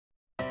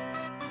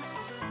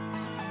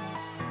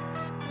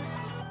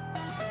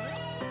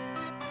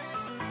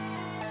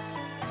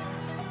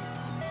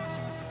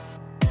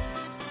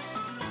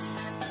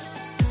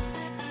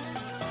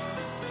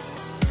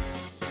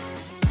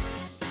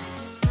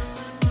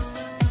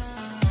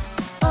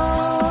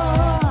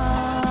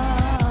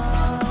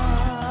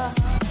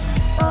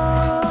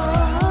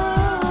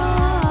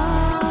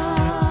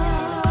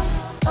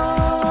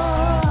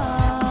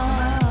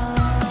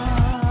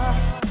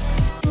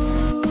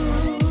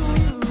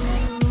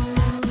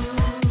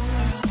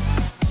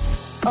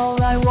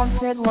I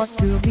wanted was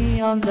to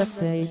be on the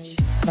stage,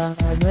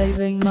 but I'm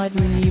living my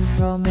dream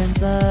from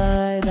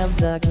inside of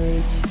the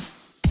cage.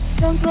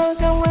 Don't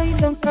look away,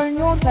 don't turn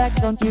your back,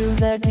 don't you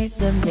dare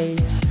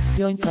disengage.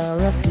 Join the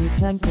rusty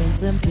tank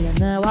and empty, and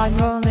now I'm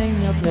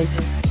running a plate.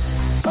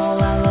 All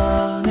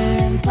alone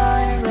in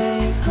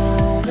pirate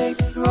cove,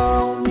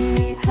 throw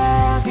me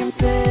half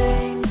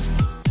insane.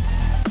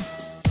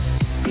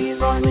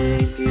 Even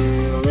if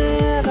you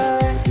never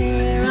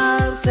hear,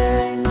 I'll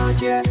say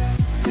not yet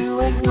to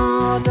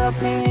ignore the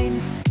pain.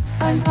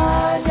 And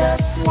I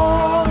just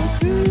want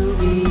to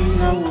be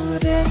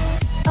noticed.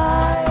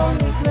 I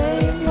only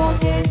claim your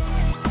gaze,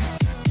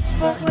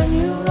 but when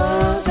you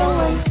look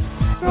away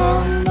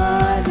from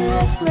my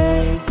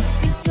display,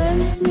 it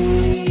sends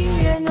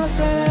me in a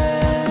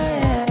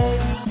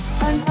place.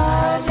 And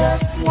I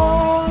just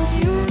want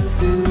you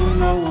to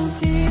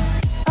notice.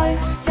 I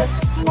just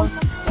want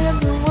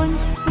everyone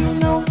to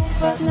know.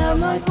 But now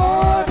my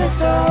heart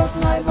is out,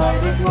 my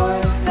body's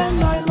worth and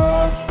my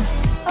love.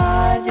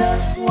 I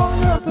just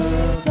wanna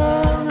put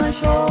on a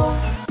show.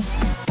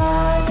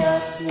 I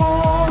just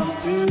want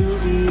to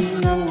be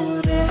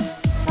noticed.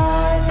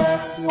 I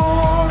just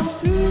want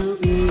to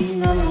be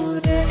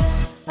noticed.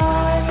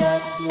 I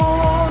just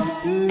want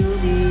to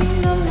be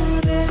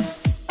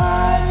noticed.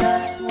 I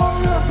just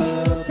wanna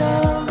put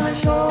on a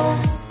show.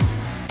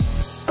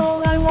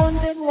 All I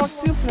wanted was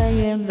to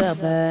play in the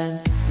band,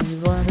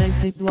 even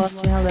if it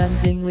was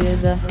challenging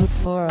with a hook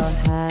for a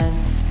hand.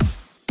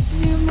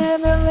 You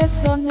never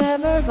listen,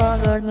 never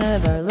bothered,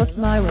 never looked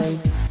my way.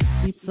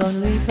 It's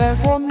only fair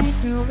for me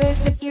to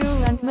visit you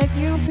and make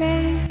you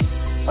pay.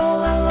 All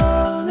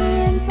alone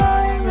in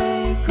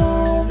pirate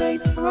cove, they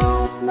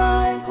broke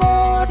my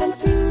heart in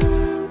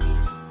two.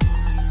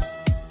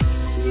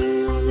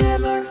 You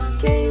never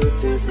came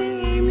to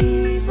see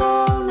me,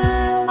 so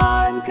now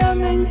I'm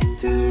coming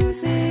to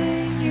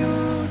see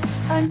you.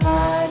 And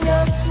I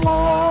just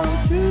want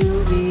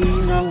to be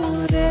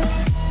noticed.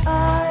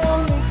 I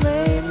only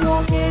claim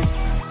your gift,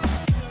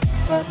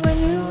 but when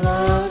you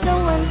look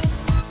away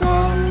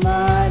from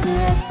my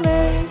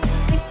display,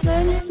 it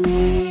sends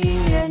me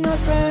in a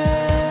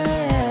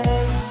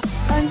place.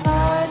 And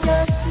I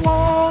just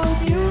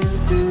want you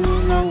to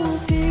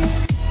notice.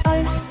 I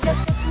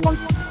just want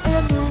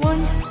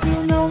everyone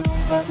to know.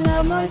 But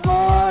now my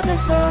heart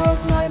is hurt,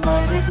 my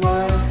mind is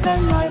worse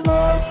than my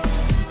love.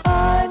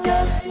 I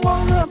just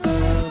wanna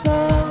put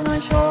on a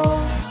show.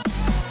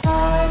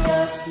 I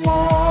just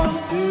want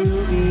to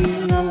be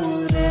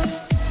noticed.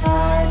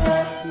 I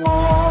just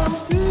want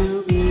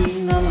to be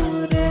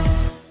noticed.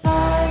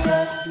 I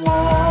just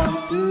want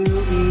to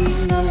be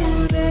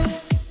noticed.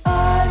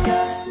 I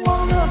just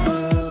wanna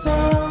put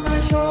on a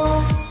show.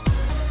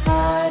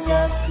 I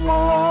just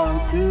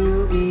want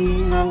to be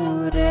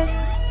noticed.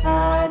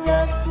 I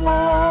just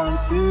want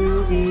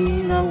to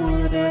be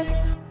noticed.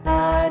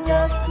 I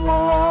just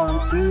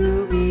want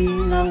to be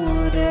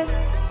noticed.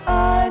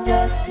 I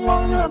just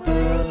wanna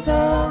put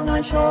on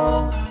a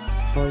show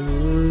for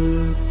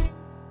you.